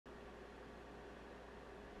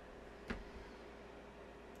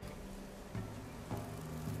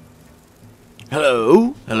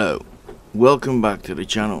Hello, welcome back to the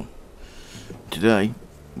channel. Today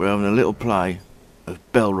we're having a little play of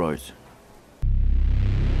Bellwright.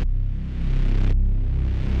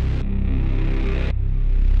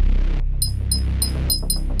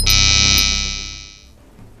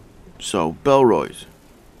 So Bellwright,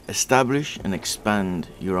 establish and expand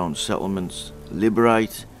your own settlements,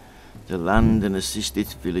 liberate the land and assist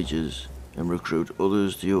its villagers, and recruit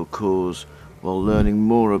others to your cause while learning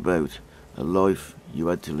more about a life you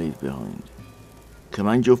had to leave behind.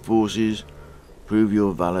 Command your forces, prove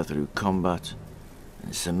your valor through combat,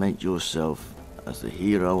 and cement yourself as the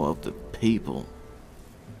hero of the people.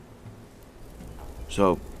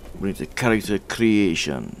 So, we need the character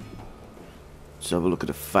creation. Let's have a look at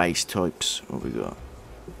the face types. What we got?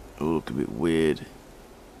 Oh, look a bit weird.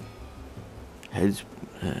 Heads.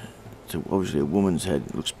 So obviously a woman's head.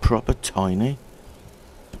 It looks proper tiny.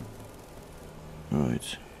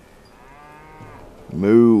 Right.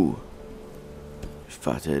 Moo.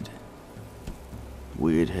 Fat head.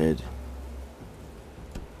 Weird head.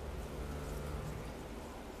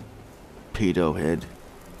 Pedo head.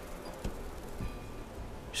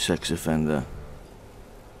 Sex offender.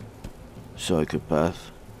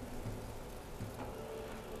 Psychopath.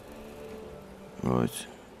 Right.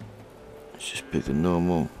 Let's just pick a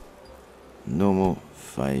normal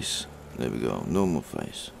face. There we go. Normal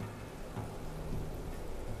face.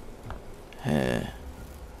 Hair.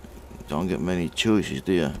 Don't get many choices,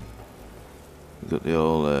 do you? We've got the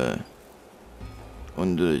old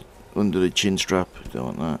under the chin strap.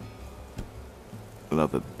 Don't want that. We'll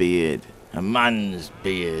have a beard. A man's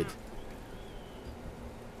beard.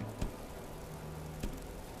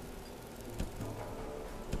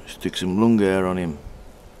 Stick some long hair on him.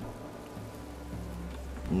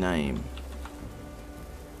 Name.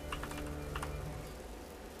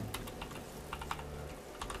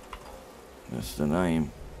 That's the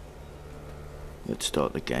name. Let's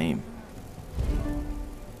start the game.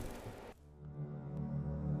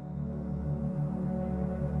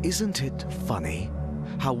 Isn't it funny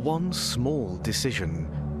how one small decision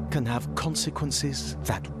can have consequences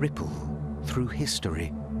that ripple through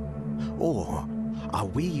history? Or are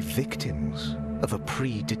we victims of a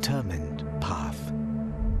predetermined path?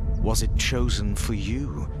 Was it chosen for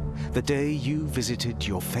you the day you visited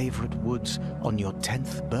your favorite woods on your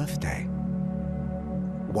 10th birthday?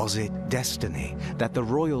 Was it destiny that the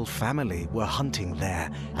royal family were hunting there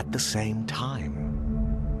at the same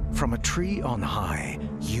time? From a tree on high,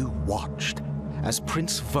 you watched as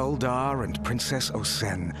Prince Voldar and Princess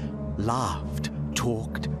Osen laughed,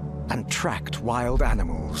 talked, and tracked wild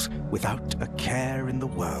animals without a care in the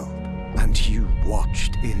world. And you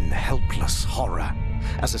watched in helpless horror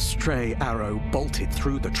as a stray arrow bolted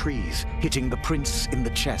through the trees, hitting the prince in the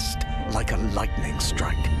chest like a lightning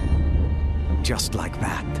strike. Just like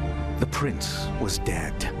that, the prince was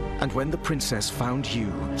dead. And when the princess found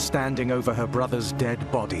you standing over her brother's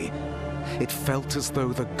dead body, it felt as though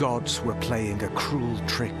the gods were playing a cruel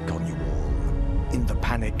trick on you all. In the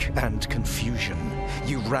panic and confusion,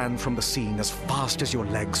 you ran from the scene as fast as your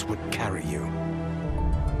legs would carry you.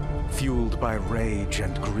 Fueled by rage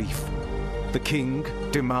and grief, the king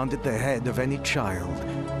demanded the head of any child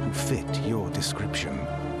who fit your description.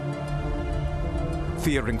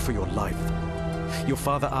 Fearing for your life, your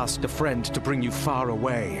father asked a friend to bring you far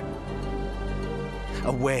away.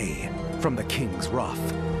 Away from the king's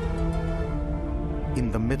wrath.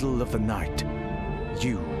 In the middle of the night,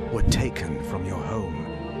 you were taken from your home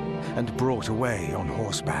and brought away on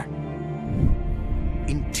horseback.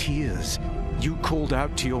 In tears, you called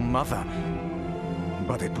out to your mother,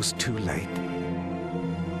 but it was too late.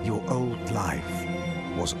 Your old life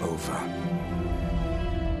was over.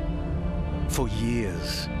 For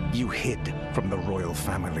years, you hid from the royal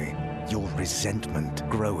family, your resentment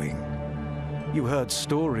growing. You heard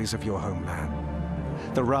stories of your homeland,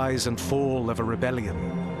 the rise and fall of a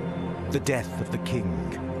rebellion, the death of the king,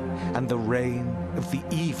 and the reign of the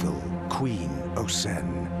evil Queen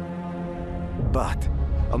Osen. But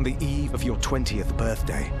on the eve of your 20th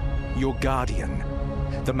birthday, your guardian,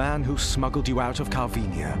 the man who smuggled you out of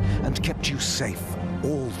Carvinia and kept you safe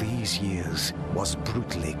all these years, was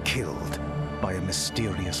brutally killed by a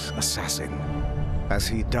mysterious assassin. As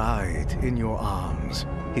he died in your arms,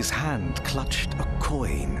 his hand clutched a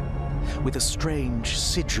coin with a strange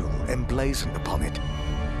sigil emblazoned upon it,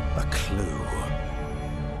 a clue.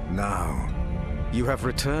 Now, you have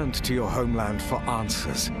returned to your homeland for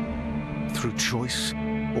answers. Through choice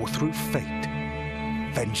or through fate,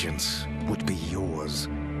 vengeance would be yours.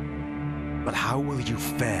 But how will you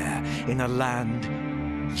fare in a land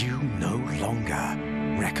you no longer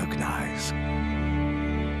recognize?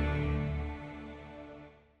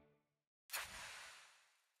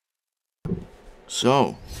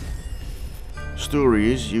 So,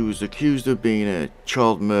 story is you was accused of being a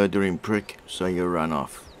child murdering prick, so you ran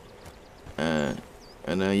off. And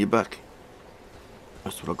now you're back.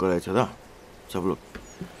 That's what I got out of that. Let's have a look.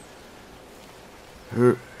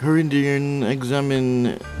 Her Indian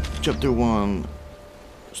examine chapter 1.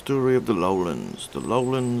 Story of the lowlands. The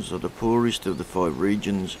lowlands are the poorest of the 5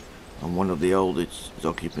 regions and one of the oldest. Its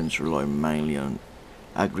occupants rely mainly on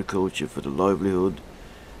agriculture for the livelihood.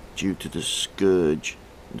 Due to the scourge,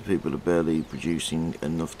 the people are barely producing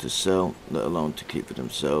enough to sell, let alone to keep for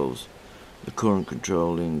themselves. The current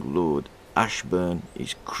controlling Lord Ashburn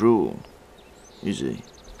is cruel. Is he?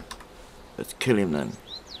 Let's kill him then.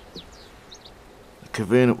 The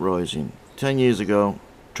Kavern uprising. 10 years ago,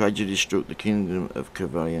 tragedy struck the kingdom of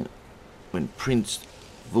Kavarian when Prince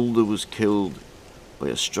Vulda was killed by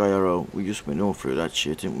a stray arrow. We just went all through that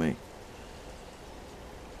shit, didn't we?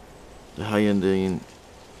 The Hayandine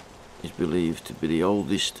is believed to be the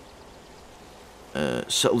oldest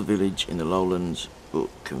settled village in the lowlands, but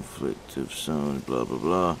conflict of some blah blah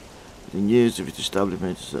blah. Within years of its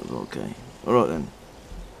establishment, okay. Alright then.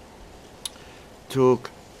 Talk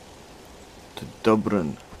to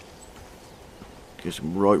Dobrin. Get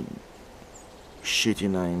some right shitty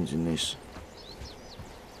names in this.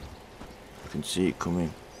 I can see it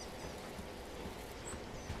coming.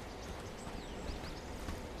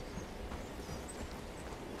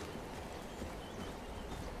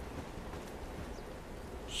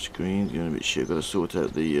 Screen's going a bit shit. Gotta sort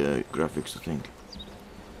out the graphics, I think.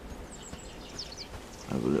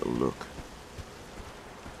 Have a little look.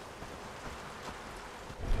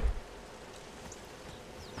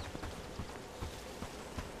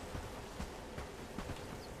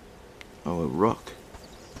 Oh, a rock.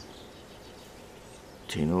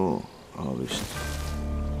 Tin ore harvest.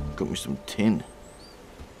 Got me some tin.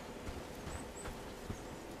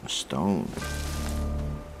 A stone.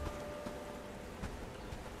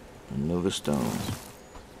 Another stone.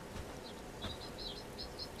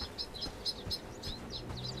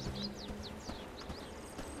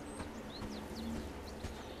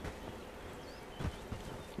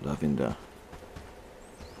 Lavender.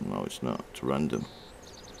 No, it's not. It's random.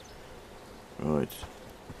 Right.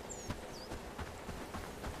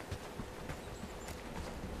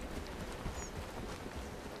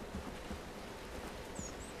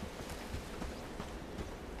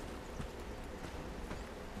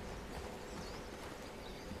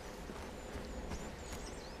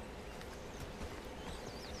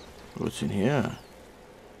 What's in here?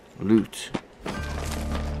 Loot.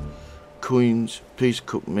 Coins, piece of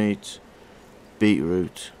cooked meat,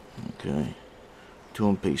 beetroot. Okay.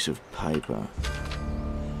 Torn piece of paper.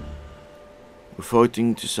 We're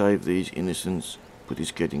fighting to save these innocents, but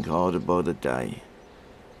it's getting harder by the day.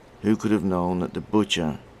 Who could have known that the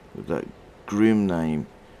butcher with that grim name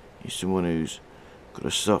is someone who's got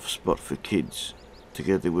a soft spot for kids.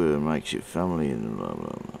 Together with her makes it family and blah blah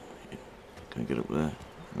blah. Can I get up there?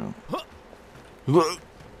 No. Look!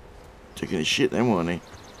 Taking a shit then, wasn't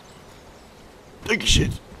he? Take a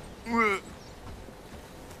shit!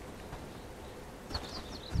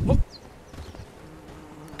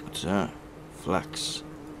 What's that? Flax.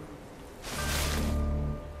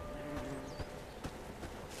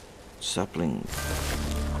 Sapling.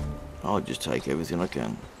 I'll just take everything I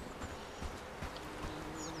can.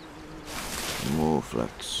 More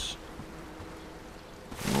flax.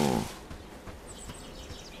 More.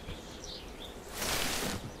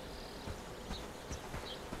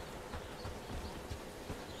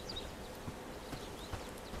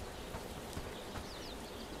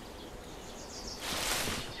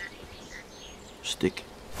 Stick.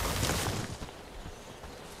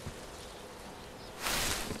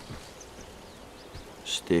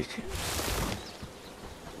 Stick.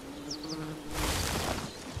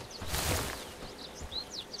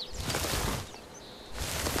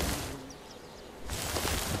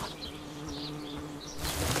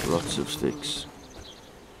 Lots of sticks.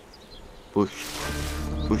 Bush.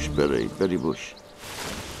 Bushberry. Berry bush.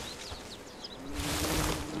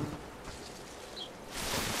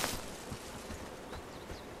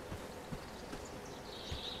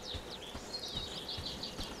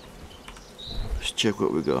 Let's check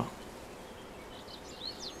what we got.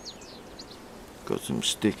 Got some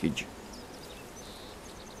stickage.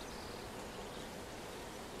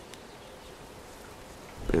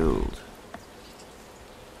 Build.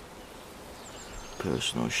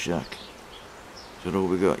 Personal shack. Is that all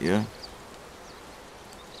we got, yeah?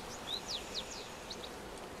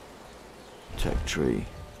 Tech tree.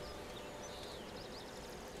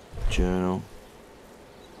 Journal.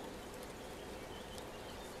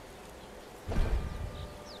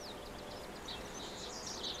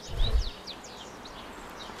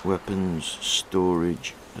 weapons,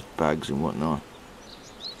 storage, bags and whatnot.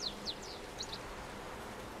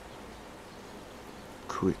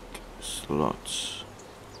 Quick slots.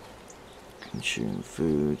 Consume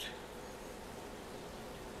food.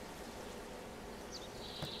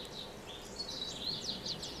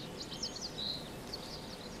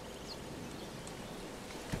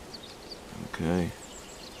 Okay.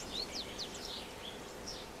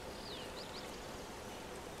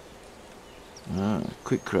 Ah,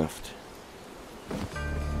 quick craft.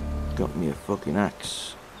 Got me a fucking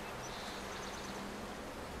axe.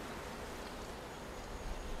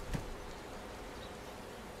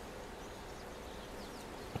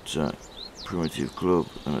 What's that? Primitive club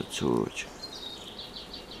and a torch.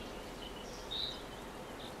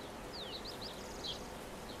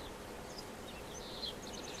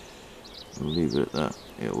 We'll leave it at that.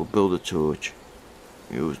 Yeah, we'll build a torch.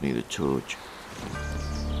 We always need a torch.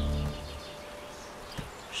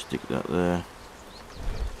 Stick that there.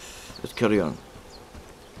 Let's carry on.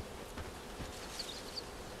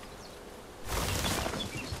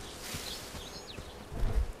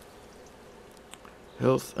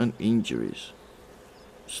 Health and injuries.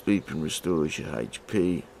 Sleeping restores your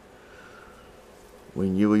HP.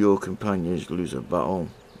 When you or your companions lose a battle,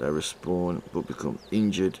 they respawn but become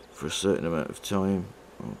injured for a certain amount of time.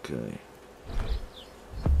 Okay.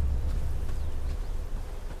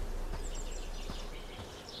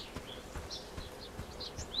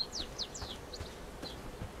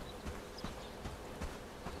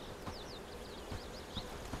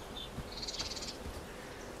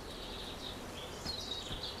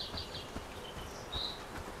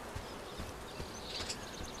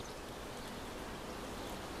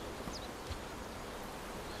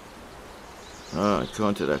 Ah,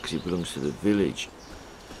 content actually belongs to the village.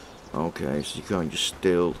 Okay, so you can't just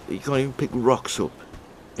steal. You can't even pick rocks up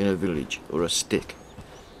in a village or a stick.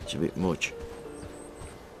 It's a bit much.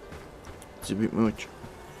 It's a bit much.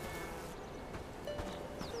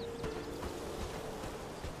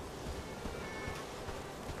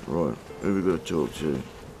 Right, who we got to talk to?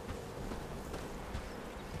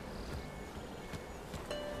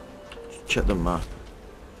 Check the map.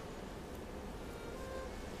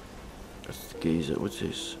 That's the geezer. What's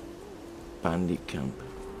this? Bandit camp.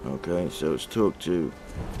 Okay, so let's talk to.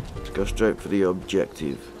 Let's go straight for the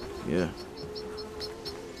objective. Yeah.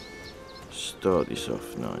 Start this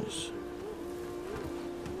off nice.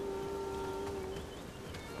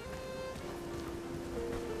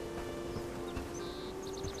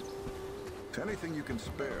 Anything you can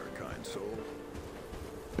spare, kind soul.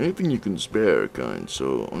 Anything you can spare, kind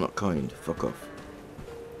soul. I'm not kind. Fuck off.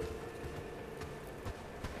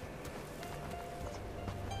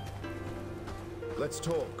 Let's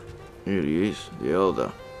talk. Here he is, the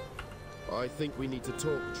elder. I think we need to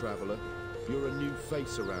talk, traveler. You're a new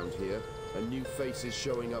face around here, and new faces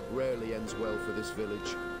showing up rarely ends well for this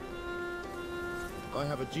village. I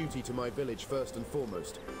have a duty to my village first and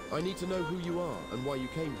foremost. I need to know who you are and why you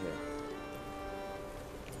came here.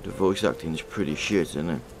 The voice acting's pretty shit, isn't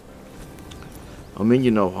it? I mean you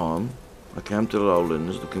no harm. I came to the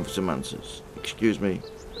lowlands looking for some answers. Excuse me.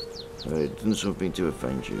 I've done something to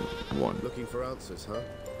offend you. One. Looking for answers, huh?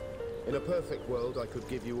 In a perfect world, I could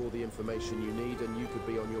give you all the information you need and you could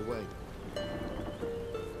be on your way.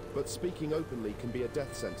 But speaking openly can be a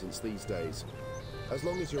death sentence these days. As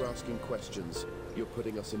long as you're asking questions, you're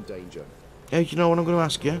putting us in danger. Hey, you know what I'm going to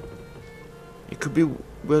ask you? It could be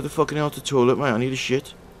where the fucking hell's the toilet, mate. I need a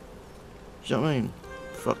shit. Do you know what I mean?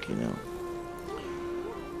 Fucking hell.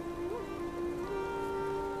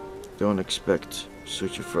 Don't expect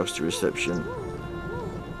such a frosty reception.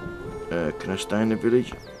 Can I stay in the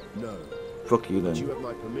village? No. Fuck you then. But you have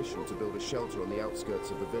my permission to build a shelter on the outskirts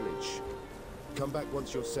of the village. Come back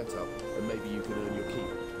once you're set up, and maybe you can earn your keep.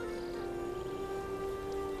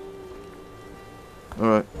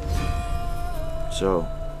 Alright. So,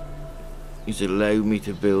 he's allowed me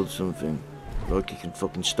to build something. Like he can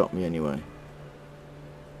fucking stop me anyway.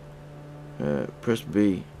 Press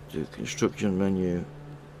B to construction menu.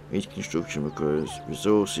 Each construction requires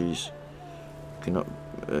resources. Cannot.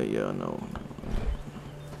 Yeah, no.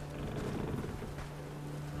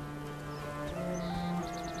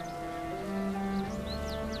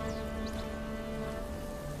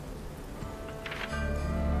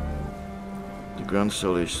 The Grand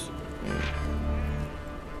Solace. Yeah.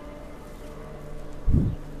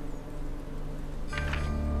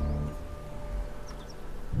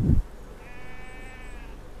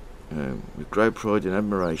 With great pride and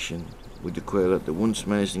admiration, we declare that the once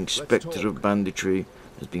menacing spectre of banditry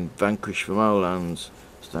has been vanquished from our lands,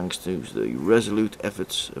 thanks to the resolute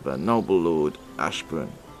efforts of our noble lord,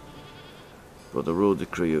 Ashburn. by the royal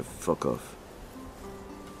decree of fuck off.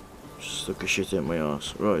 Stuck a shit out my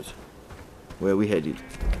arse. Right, where are we headed?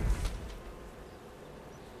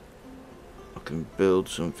 I can build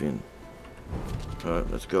something. Right,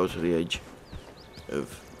 let's go to the edge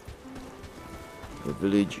of the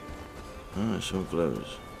village. Ah,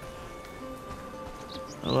 sunflowers.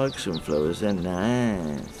 I like sunflowers, they're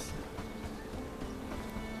nice.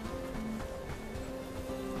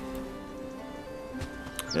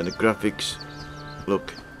 And the graphics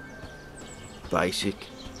look basic.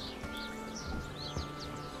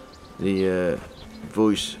 The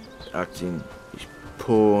voice acting is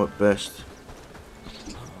poor at best.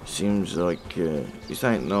 Seems like this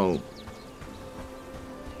ain't no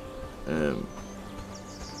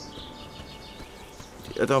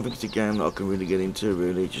I don't think it's a game that I can really get into,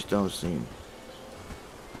 really. It just don't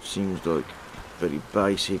seems like very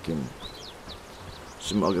basic and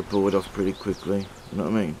something I get bored of pretty quickly, you know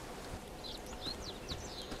what I mean?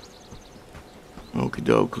 Okie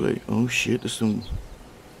dokie. Oh shit, there's some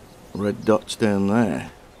red dots down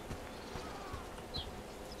there.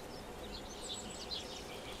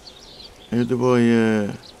 How do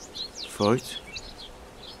I fight?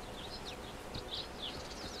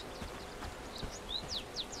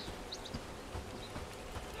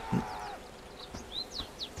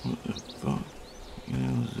 What the fuck? You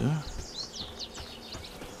know what's that?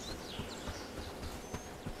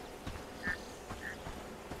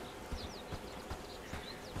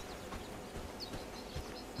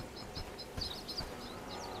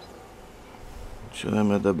 Show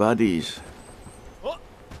them at the baddies. Oh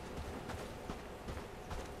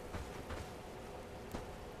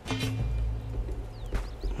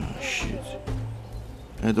shit.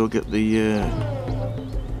 How do I get the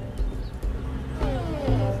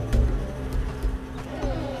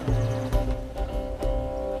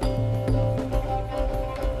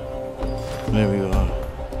there we are.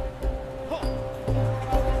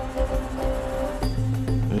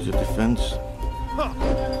 There's a defense.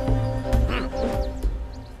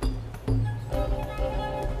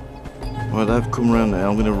 Well, they've come around there.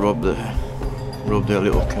 I'm gonna rob their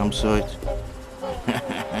little campsite.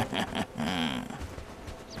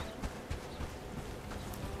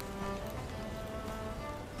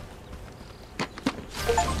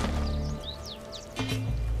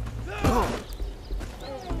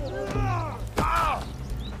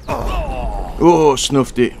 Oh,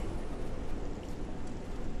 snuffed it.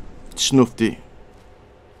 Snuffed it.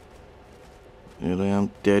 Here I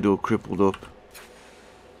am, dead or crippled up.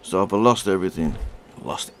 So I've lost everything.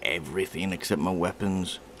 Lost everything except my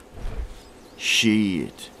weapons.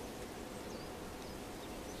 Shit.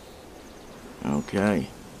 Okay.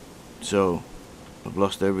 So, I've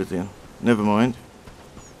lost everything. Never mind.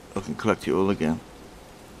 I can collect it all again.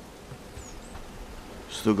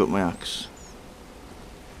 Still got my axe.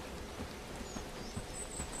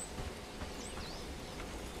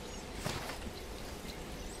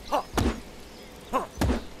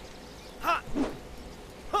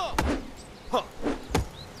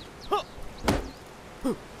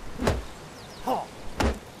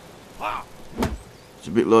 It's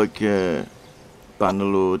a bit like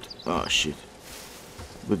Bannerlord. Oh shit.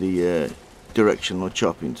 With the directional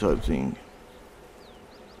chopping type thing.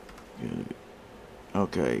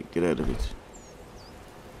 Okay, get out of it.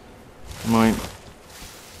 Mine.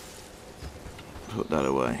 Put that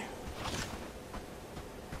away.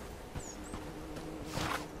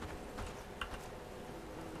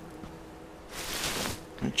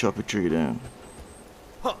 Gonna chop a tree down.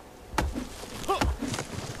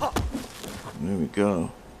 There we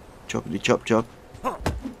go. Choppity chop chop.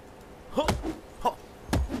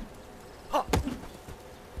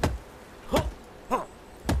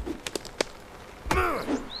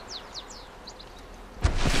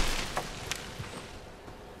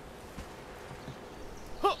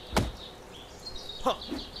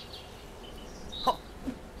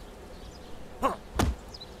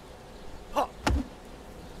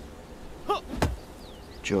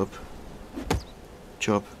 Chop.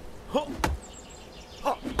 Chop.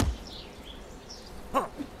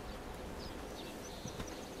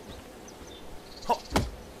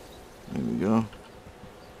 There we go.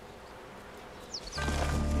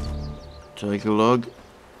 Take a log.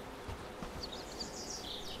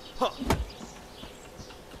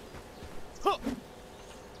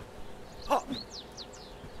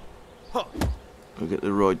 Gotta get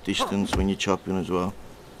the right distance when you're chopping as well.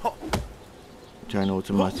 Turn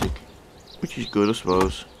automatic, which is good, I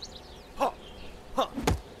suppose.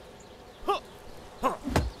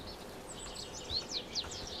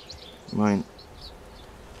 Mine.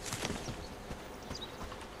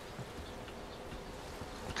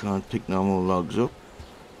 Can't pick no more logs up.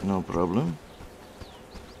 No problem.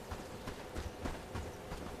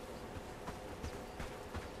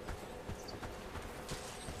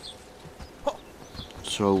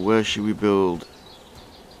 So where should we build?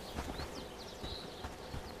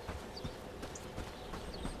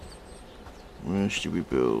 Where should we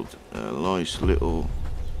build a nice little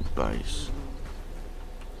base?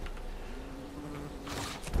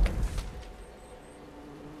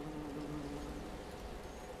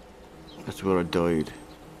 That's where I died.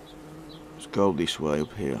 Let's go this way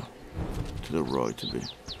up here. To the right a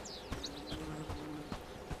bit.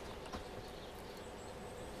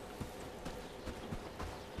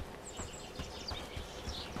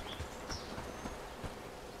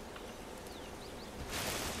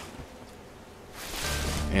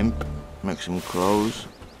 Hemp, make some clothes.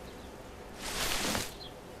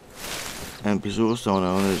 Hemp is also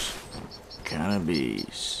known as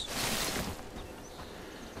cannabis,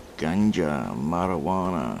 ganja,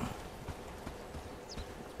 marijuana.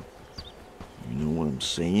 You know what I'm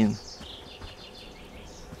saying?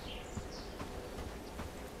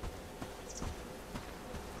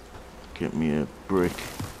 Get me a brick.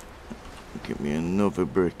 Get me another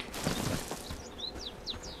brick.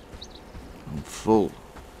 I'm full.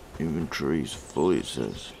 Inventory's full, it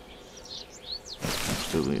says.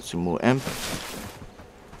 Still need some more hemp.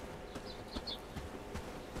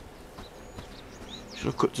 Should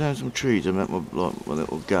I cut down some trees and make my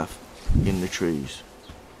little gaff in the trees?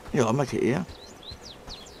 Yeah, I'll make it here.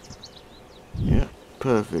 Yeah,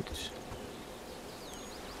 perfect.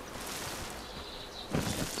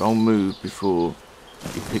 Don't move before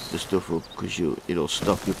you pick the stuff up, because it'll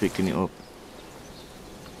stop you picking it up.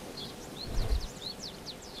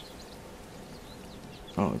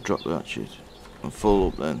 Oh, drop that shit. I'm full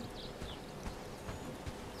up then.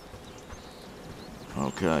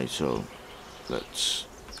 Okay, so let's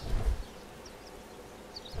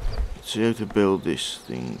see how to build this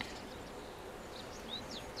thing.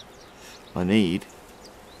 I need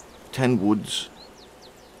 10 woods,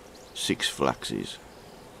 6 flaxes.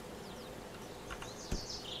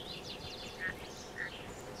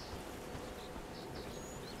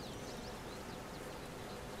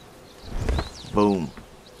 Boom.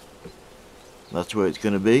 That's where it's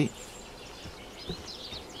going to be.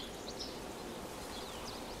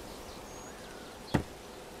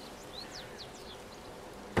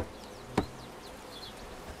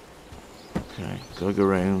 Okay, gotta go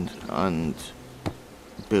around and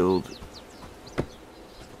build,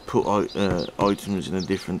 put items in the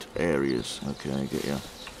different areas. Okay, I get ya.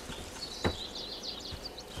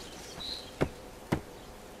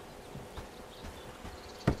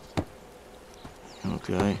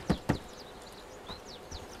 Okay.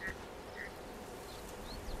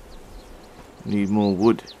 Need more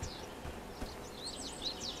wood.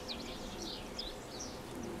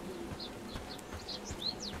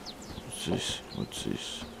 What's this? What's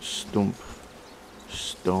this? Stump.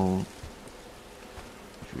 Stone.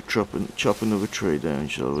 Should we chop another tree down,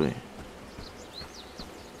 shall we?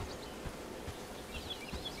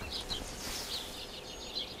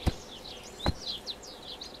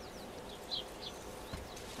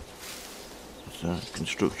 What's that?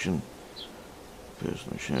 Construction.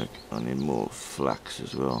 Personal shack. I need more flax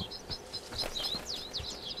as well.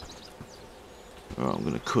 Right, I'm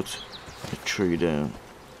going to cut a tree down.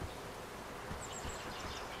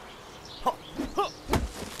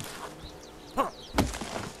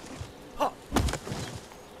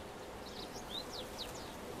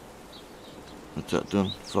 What's that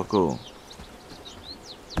done? Fuck all.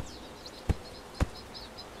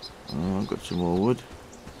 Oh, I've got some more wood.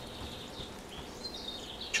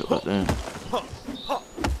 Chop that down.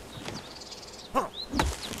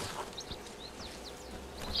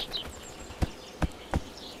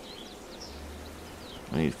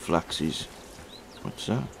 I need flaxes. What's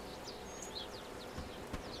that?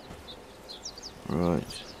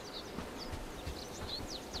 Right.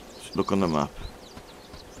 Let's look on the map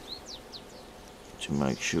to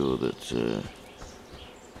make sure that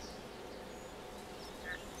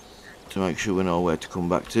we know where to come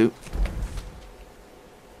back to.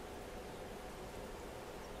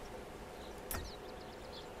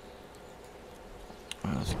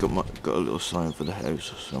 I've got a little sign for the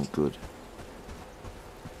house, so I'm good.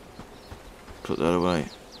 Put that away.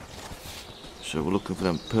 So we're looking for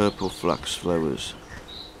them purple flax flowers.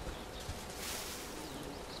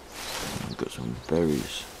 I've got some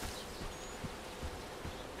berries.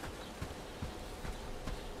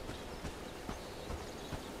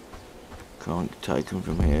 Can't take them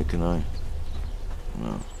from here, can I?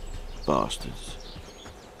 No. Bastards.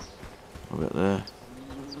 What about there?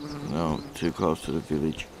 No, too close to the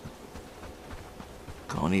village.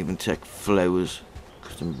 Can't even take flowers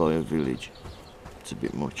cut and buy a village. It's a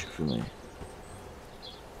bit much for me.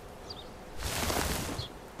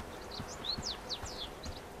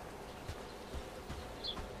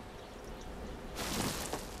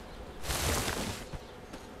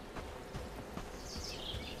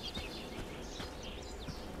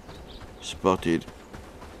 Spotted.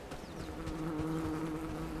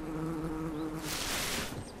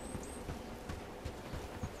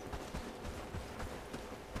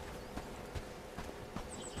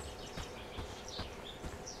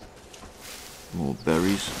 More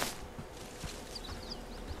berries.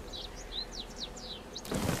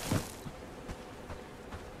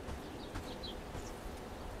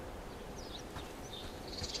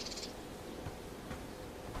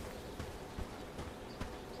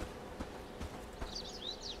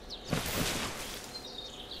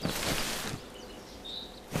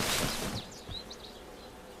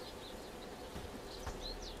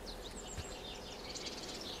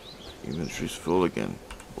 Inventory's full again.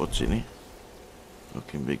 What's in it?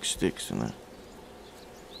 Looking big sticks and that.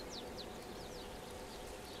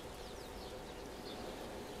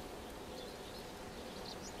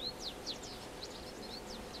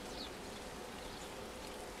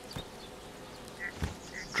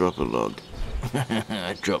 Drop a log.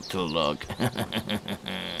 I dropped a log.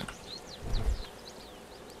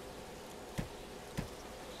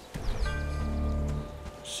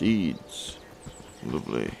 Seeds.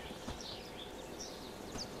 Lovely.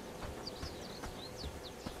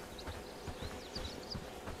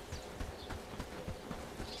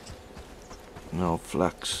 No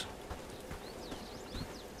flax.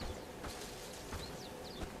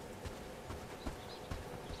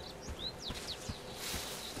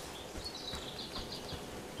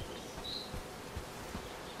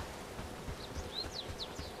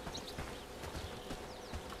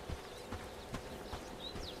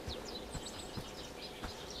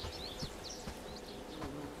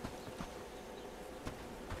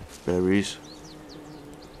 Berries.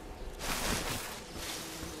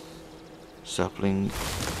 Sapling.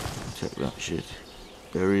 Take that shit.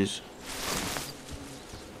 Berries.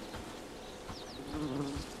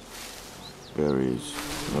 Berries.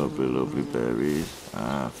 Lovely, lovely berries.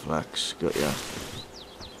 Ah, flax. Got ya.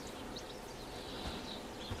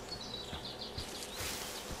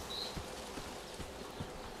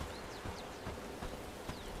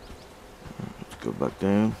 Let's go back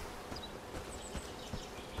down.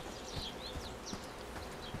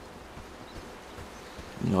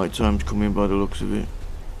 Night time's coming by the looks of it.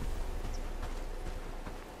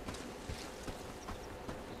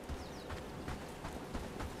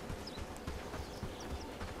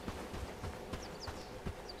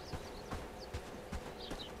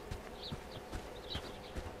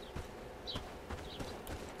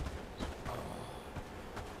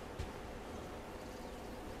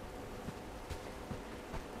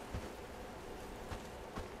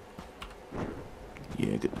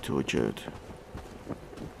 Yeah, get the torch out.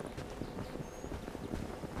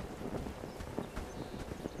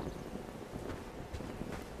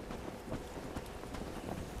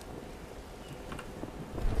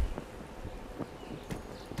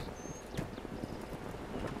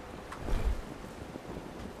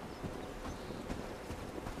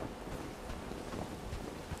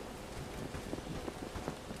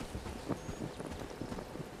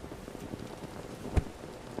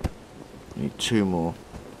 Need two more.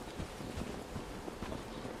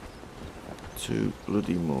 Two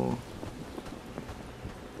bloody more.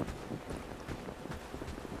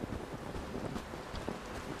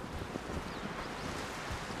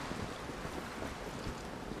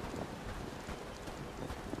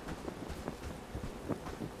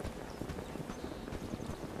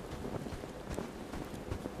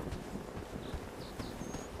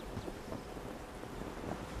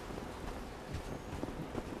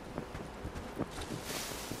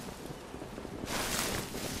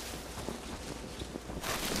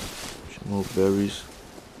 More berries.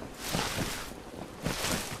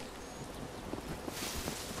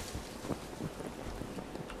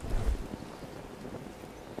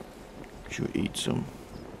 Should eat some.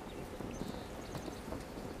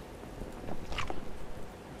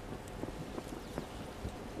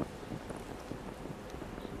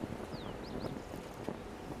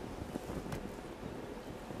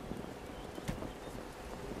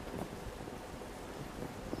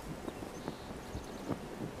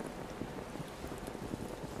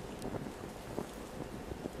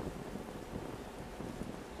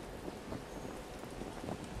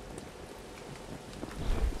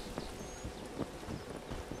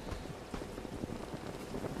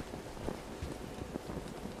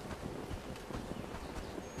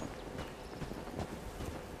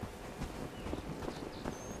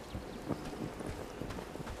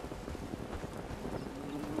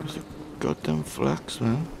 goddamn flax,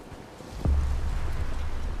 man.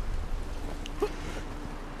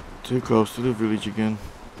 Too close to the village again.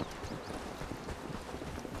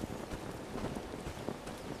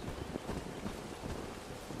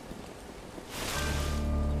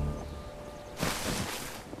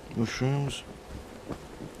 Mushrooms.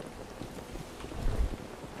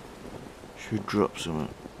 Should drop some.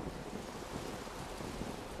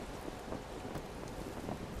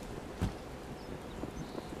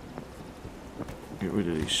 Get rid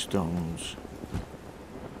of these stones.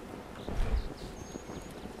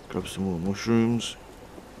 Grab some more mushrooms.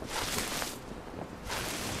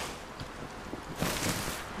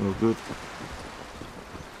 All good.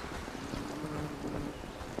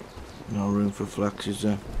 No room for flax, is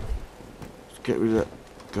there? Let's get rid of that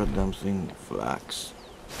goddamn thing, flax.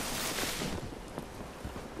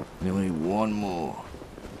 Then we need one more.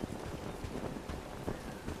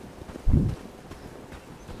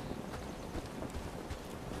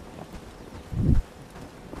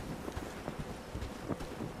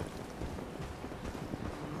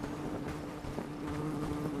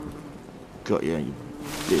 Got you, you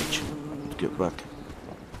bitch. Let's get back.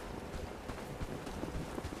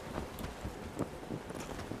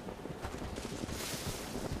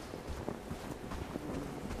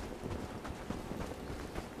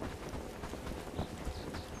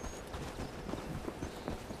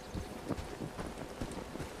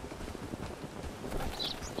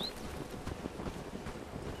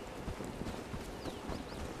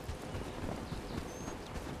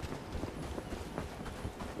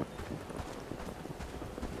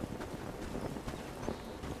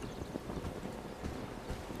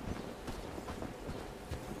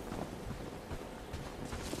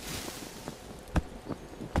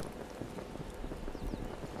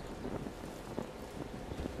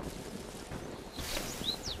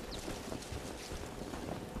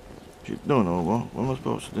 No, no, what am I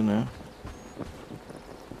supposed to do now?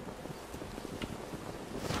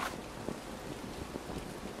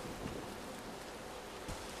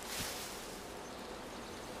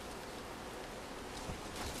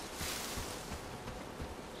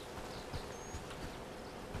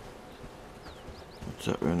 What's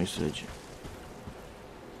that around this edge?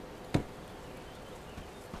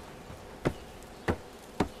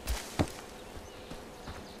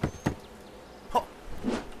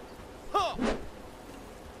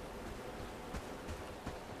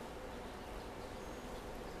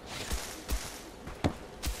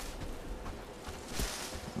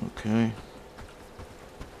 Okay.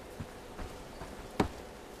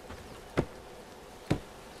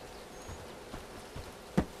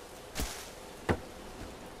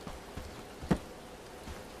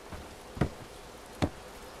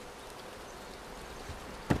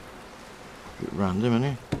 Bit random, isn't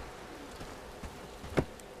it?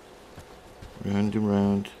 Round and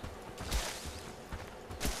round.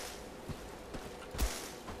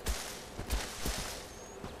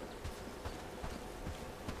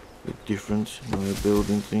 Different when we're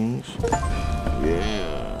building things.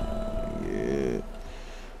 Yeah.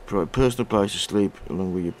 Personal place to sleep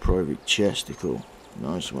along with your private chesticle.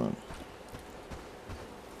 Nice one.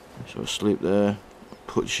 So I sleep there,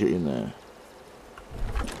 put shit in there.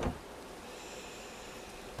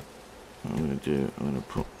 What I'm gonna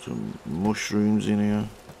put some mushrooms in here.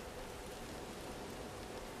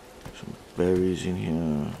 Some berries in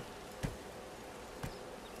here.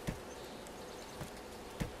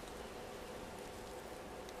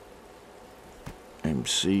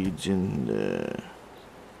 Seeds in there.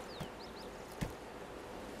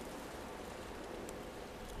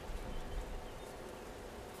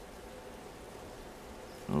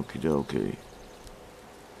 Okie dokie.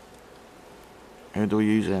 How do I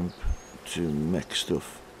use hemp to make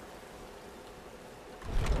stuff?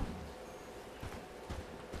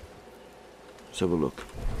 Let's have a look.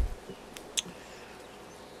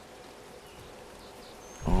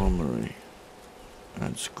 Armory.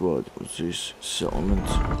 And squad, what's this? Settlement?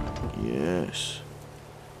 Yes.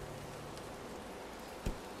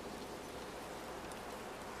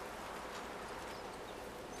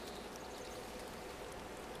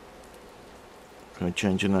 Can I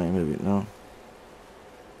change the name of it now?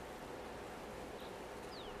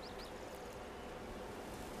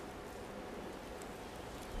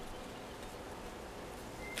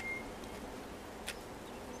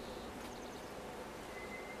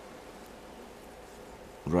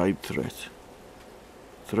 Raid threat.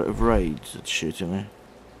 Threat of raids, that's shit, isn't it?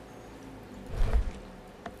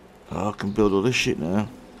 Oh, I can build all this shit now.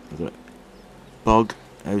 I've got bog,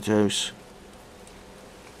 outhouse,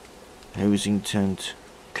 housing tent,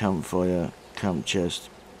 campfire, camp chest,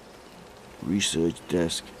 research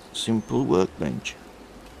desk, simple workbench.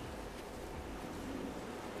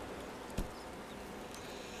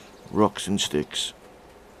 Rocks and sticks.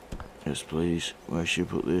 Yes, please. Where should you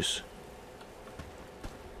put this?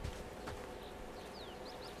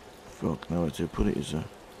 Fuck, nowhere to put it, is there?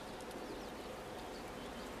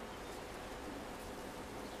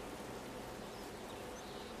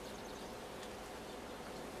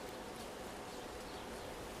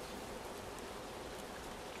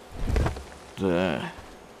 There.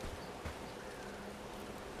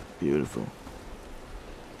 Beautiful.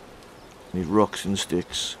 Need rocks and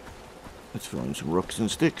sticks. Let's find some rocks and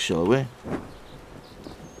sticks, shall we?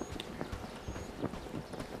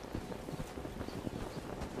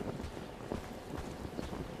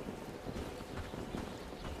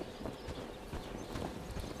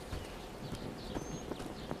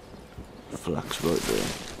 Flax right there.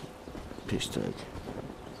 Piss take.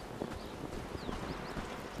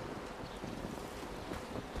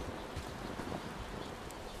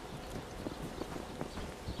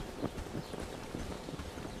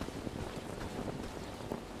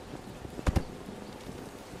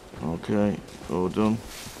 Okay, all done.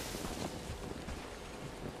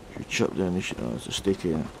 Should chop down this. Oh, there's a stick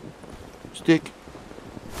here. Stick!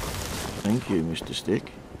 Thank you, Mr.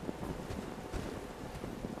 Stick.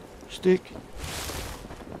 Stick!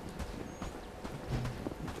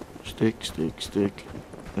 Stick, stick, stick.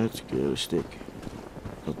 Let's get a stick.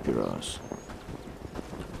 Up your ass.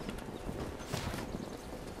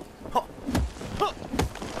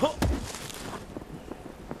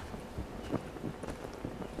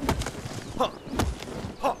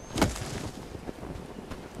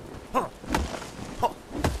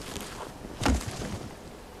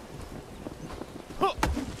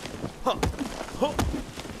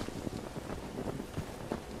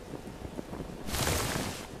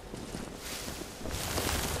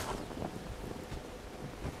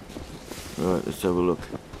 Right, let's have a look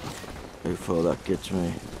how far that gets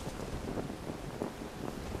me.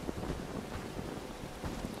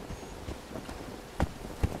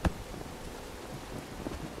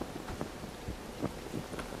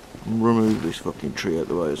 Remove this fucking tree out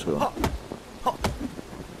the way as well.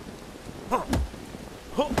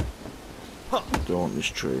 Don't want this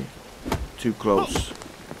tree. Too close.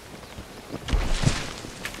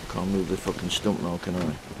 Can't move the fucking stump now, can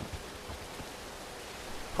I?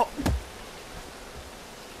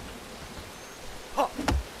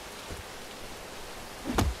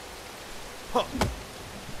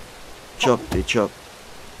 Chop, they chop.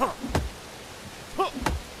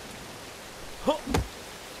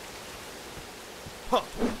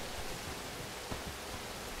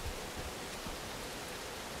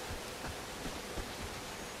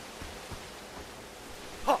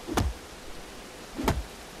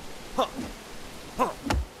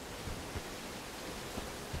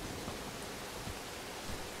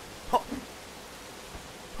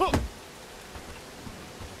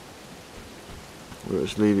 We'll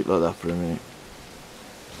just leave it like that for a minute.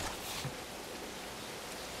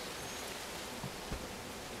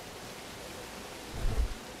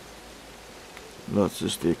 Lots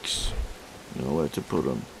of sticks, nowhere to put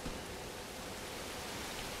them.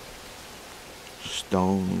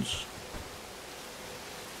 Stones.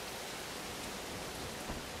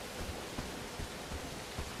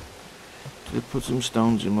 Did I put some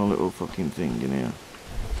stones in my little fucking thing in here?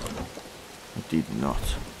 I did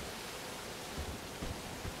not.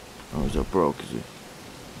 Oh, is that broke, is it?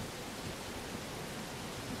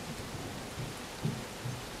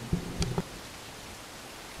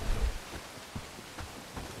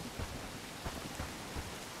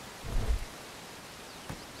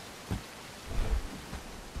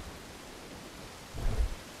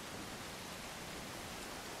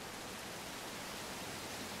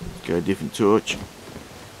 Get a different torch.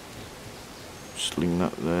 Sling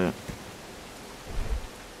that there.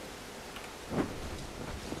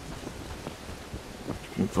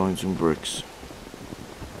 You can find some bricks.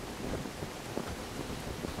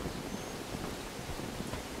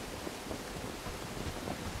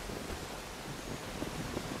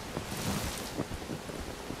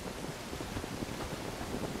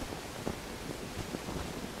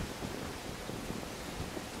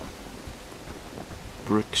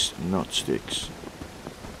 Bricks, not sticks.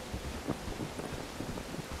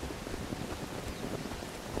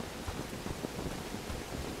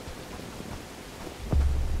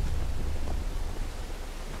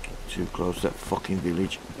 Too close to that fucking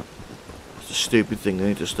village. It's a stupid thing, they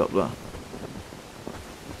need to stop that.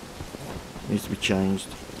 Needs to be changed.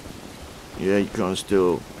 Yeah, you can't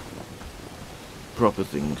steal proper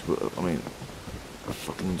things, but I mean, a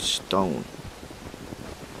fucking stone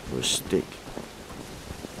or a stick.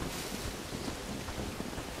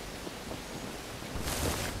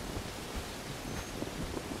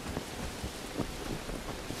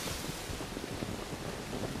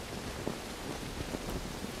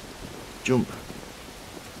 Jump.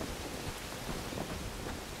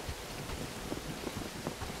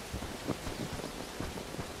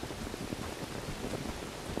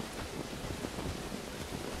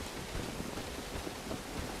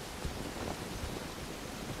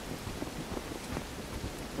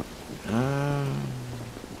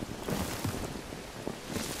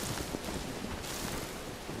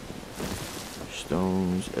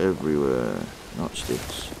 Stones everywhere, not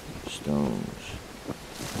sticks, stones.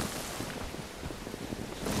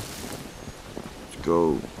 Let's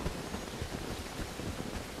go.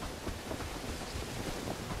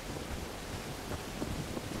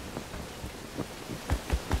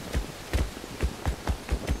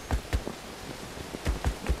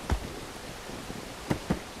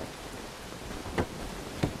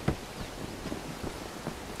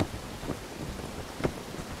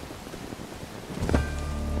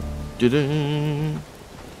 Da-da.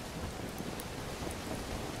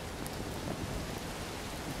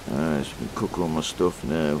 Nice, we can cook all my stuff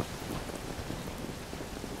now.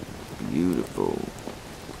 Beautiful.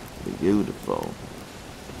 Beautiful.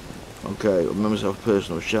 Okay, I've made myself a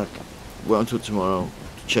personal shack. Wait until tomorrow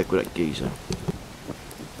to check with that geezer.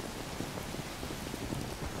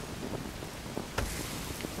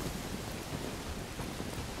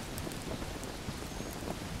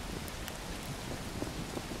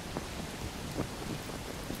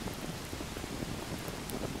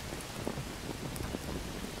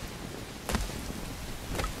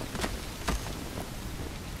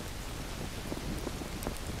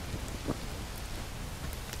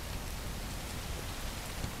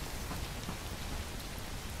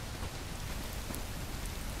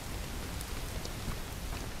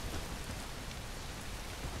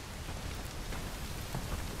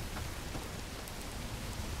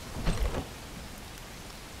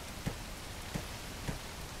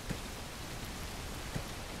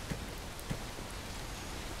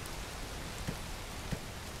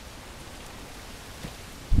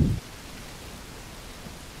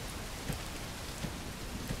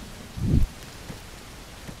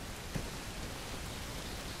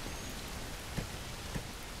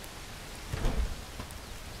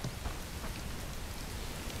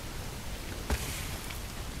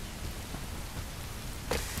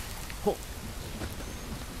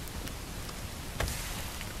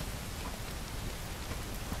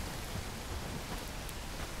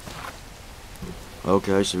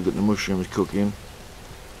 Okay, so we've got the mushrooms cooking.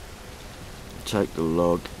 Take the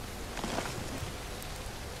log.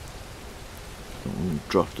 And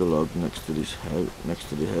drop the log next to this house, next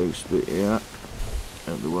to the house bit here, out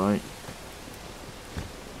of the way.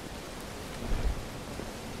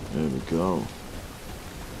 There we go.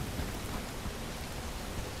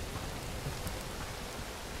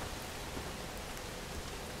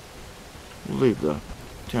 We'll leave that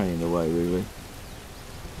down in the way, really.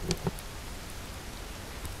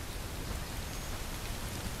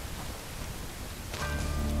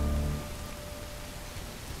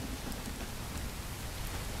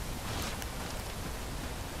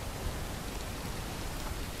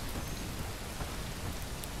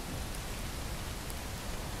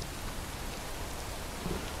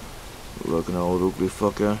 Like an old ugly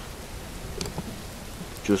fucker,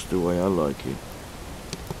 just the way I like it.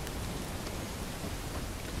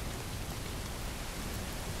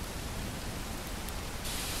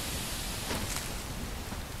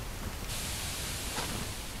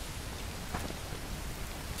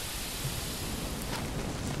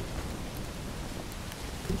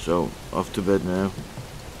 So, off to bed now,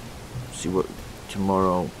 see what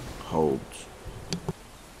tomorrow holds.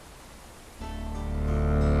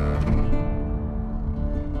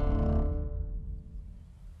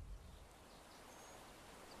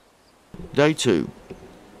 Day 2.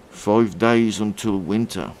 5 days until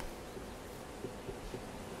winter.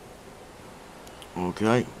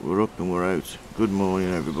 Okay, we're up and we're out. Good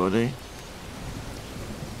morning, everybody.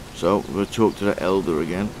 So, we're going to talk to the elder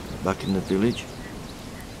again, back in the village.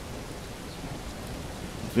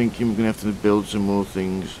 I'm thinking we're going to have to build some more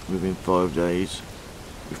things within 5 days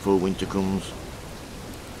before winter comes.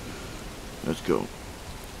 Let's go.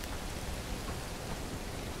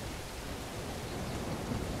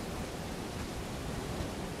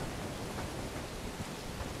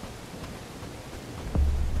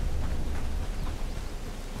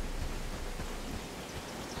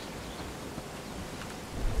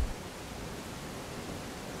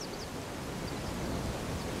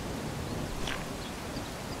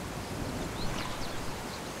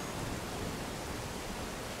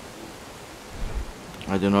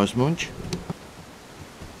 Had a nice munch.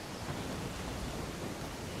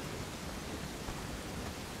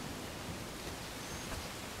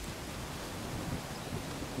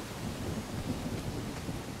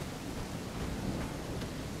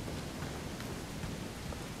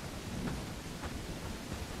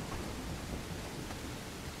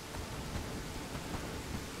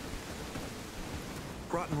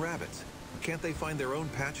 rotten rabbits. Can't they find their own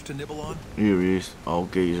patch to nibble on? Here he is,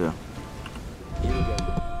 old geezer. Here again.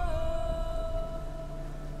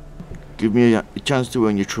 Give me a chance to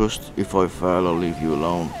earn your trust. If I fail, I'll leave you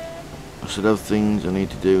alone. I still have things I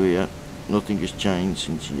need to do here. Nothing has changed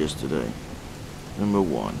since yesterday. Number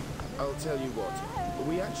 1. I'll tell you what.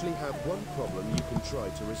 We actually have one problem you can try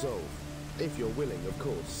to resolve. If you're willing, of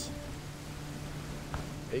course.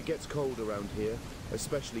 It gets cold around here,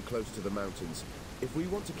 especially close to the mountains. If we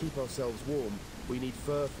want to keep ourselves warm, we need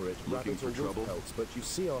fur for it, Looking rabbit or for wolf trouble? pelts. But you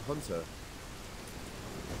see our hunter.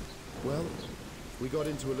 Well, we got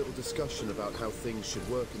into a little discussion about how things should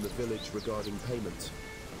work in the village regarding payment.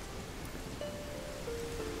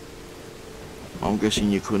 I'm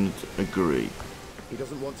guessing you couldn't agree. He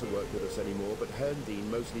doesn't want to work with us anymore, but Herndeen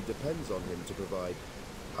mostly depends on him to provide.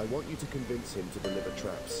 I want you to convince him to deliver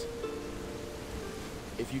traps.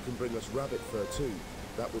 If you can bring us rabbit fur too,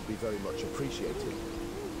 that would be very much appreciated.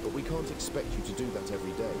 But we can't expect you to do that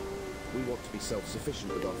every day. We want to be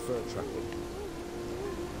self-sufficient with our fur trapping.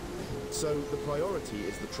 So the priority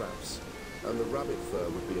is the traps, and the rabbit fur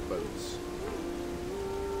would be a bonus.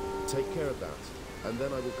 Take care of that, and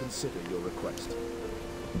then I will consider your request.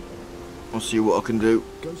 I'll see what I can do.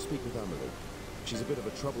 Go speak with Amelie. She's a bit of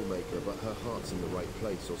a troublemaker, but her heart's in the right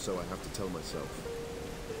place, or so I have to tell myself.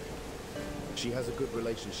 She has a good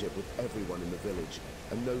relationship with everyone in the village,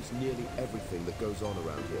 and knows nearly everything that goes on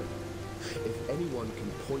around here. If anyone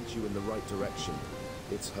can point you in the right direction,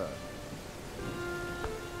 it's her.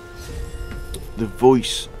 The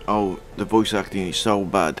voice acting is so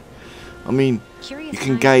bad. I mean, you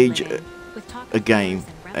can gauge a game,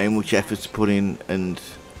 how much effort's put in, and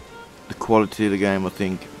the quality of the game, I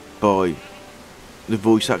think, by the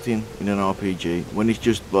voice acting in an RPG. When it's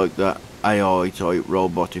just like that AI type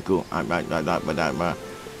robotical,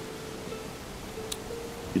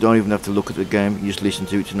 you don't even have to look at the game, you just listen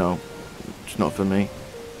to it to know. It's not for me.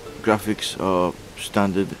 Graphics are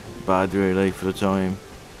standard bad really for the time.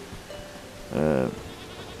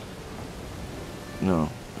 No,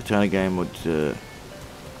 the kind of game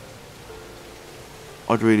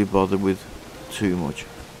I'd really bother with too much.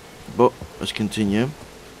 But let's continue.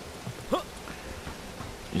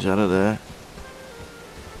 He's out of there.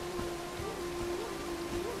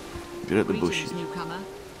 Get at the bushes. Greetings, newcomer.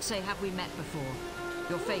 Say, have we met before?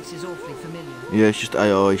 Your face is awfully familiar. Yeah, it's just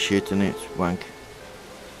AI shit, isn't it? Wank.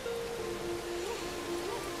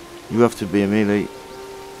 You have to be Amelie.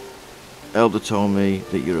 Elder told me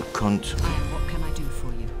that you're a cunt. And what can I do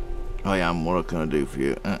for you? I am. What can I do for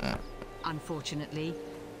you? Unfortunately,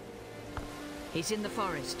 he's in the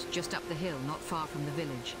forest, just up the hill, not far from the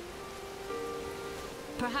village.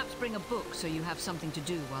 Perhaps bring a book so you have something to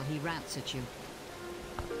do while he rants at you.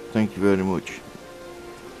 Thank you very much.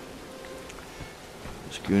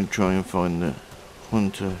 Let's go and try and find the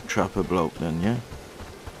hunter trapper bloke then, yeah?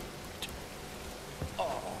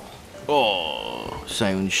 Oh,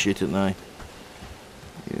 sound shit at night.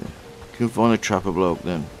 Yeah, can find a trapper bloke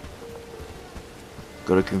then.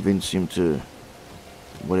 Gotta convince him to,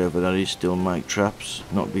 whatever that is, still make traps,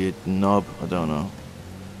 not be a knob, I don't know.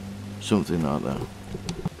 Something like that.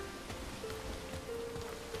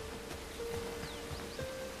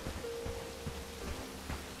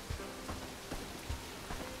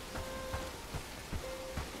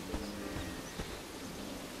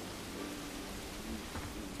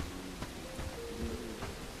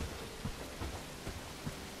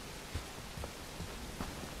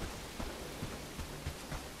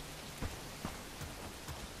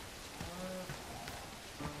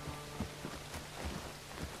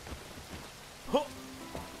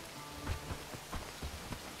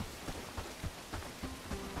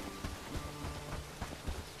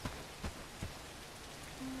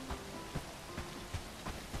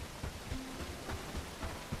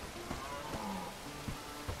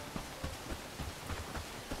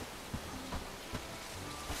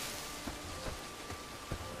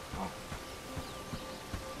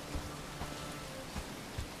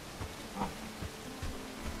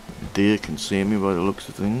 Deer can see me by the looks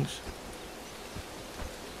of things.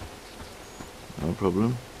 No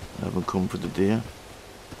problem. I haven't come for the deer.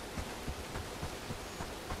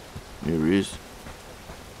 Here he is.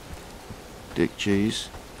 Dick Cheese.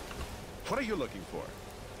 What are you looking for?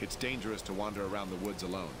 It's dangerous to wander around the woods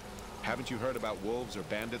alone. Haven't you heard about wolves or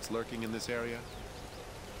bandits lurking in this area?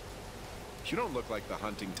 You don't look like the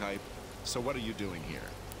hunting type, so what are you doing here?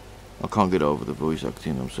 I can't get over the voice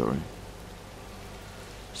acting, I'm sorry.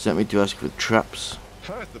 Sent me to ask for traps.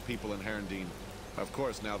 The people in Herndeen. Of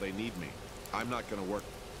course, now they need me. I'm not gonna work.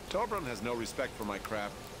 Torbjorn has no respect for my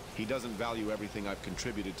craft. He doesn't value everything I've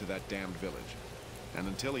contributed to that damned village. And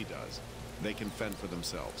until he does, They can fend for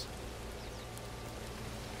themselves.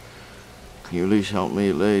 Can you at least help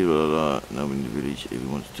me lead? Well, no in the village if you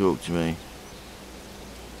want to talk to me.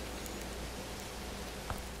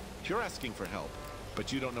 You're asking for help,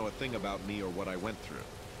 but you don't know a thing about me or what I went through.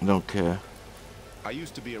 I don't care. I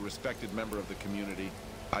used to be a respected member of the community.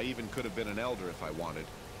 I even could have been an elder if I wanted.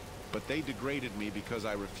 But they degraded me because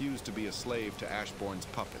I refused to be a slave to Ashbourne's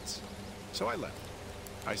puppets. So I left.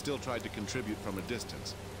 I still tried to contribute from a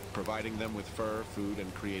distance, providing them with fur, food,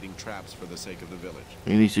 and creating traps for the sake of the village.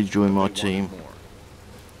 You need to join my But they team. wanted more.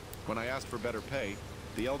 When I asked for better pay,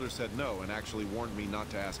 the elder said no and actually warned me not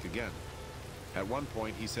to ask again. At one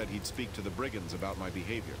point, he said he'd speak to the brigands about my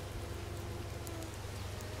behavior.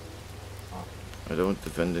 I don't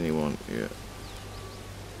defend anyone. Yeah.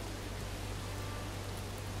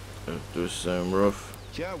 That does sound rough.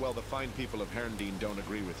 Yeah, well, the fine people of Herndine don't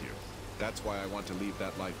agree with you. That's why I want to leave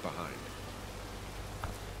that life behind.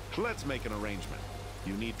 Let's make an arrangement.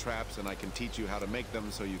 You need traps, and I can teach you how to make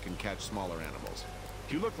them so you can catch smaller animals.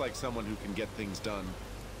 You look like someone who can get things done.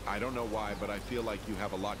 I don't know why, but I feel like you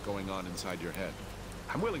have a lot going on inside your head.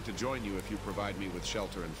 I'm willing to join you if you provide me with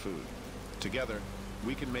shelter and food. Together,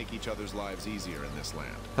 we can make each other's lives easier in this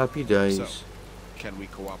land. Happy days. So, can we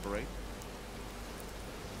cooperate?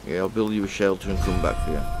 Yeah, I'll build you a shelter and come back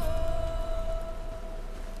for you.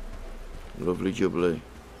 Lovely jubbly.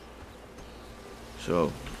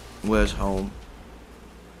 So, where's home?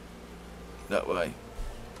 That way.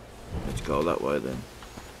 Let's go that way then.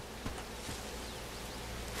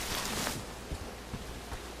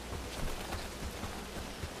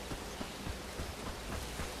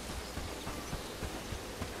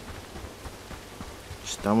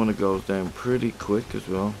 Stamina goes down pretty quick as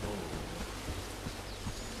well.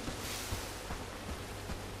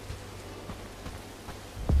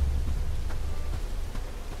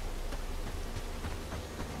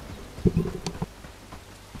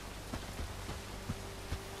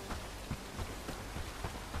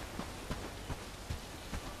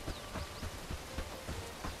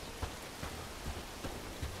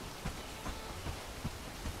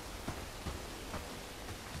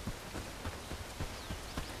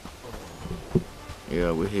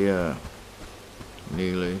 Yeah, we're here.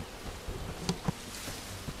 Nearly.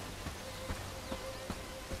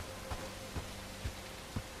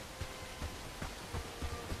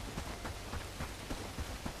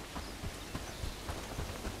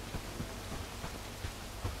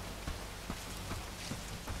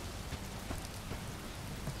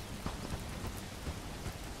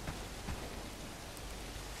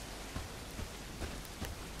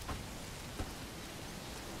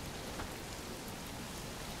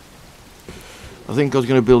 I think I was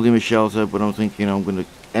going to build him a shelter, but I'm thinking I'm going to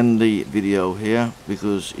end the video here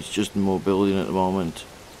because it's just more building at the moment,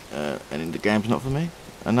 and the game's not for me.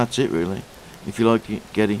 And that's it really. If you like it,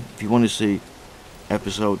 if you want to see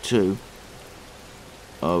episode 2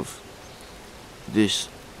 of this,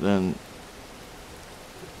 then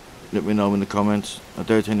let me know in the comments. I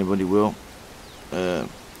doubt anybody will. Yeah,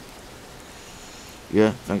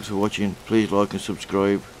 thanks for watching. Please like and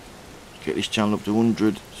subscribe. Get this channel up to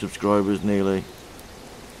 100 subscribers nearly.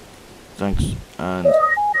 Thanks, and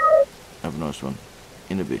have a nice one.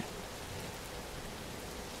 In a bit.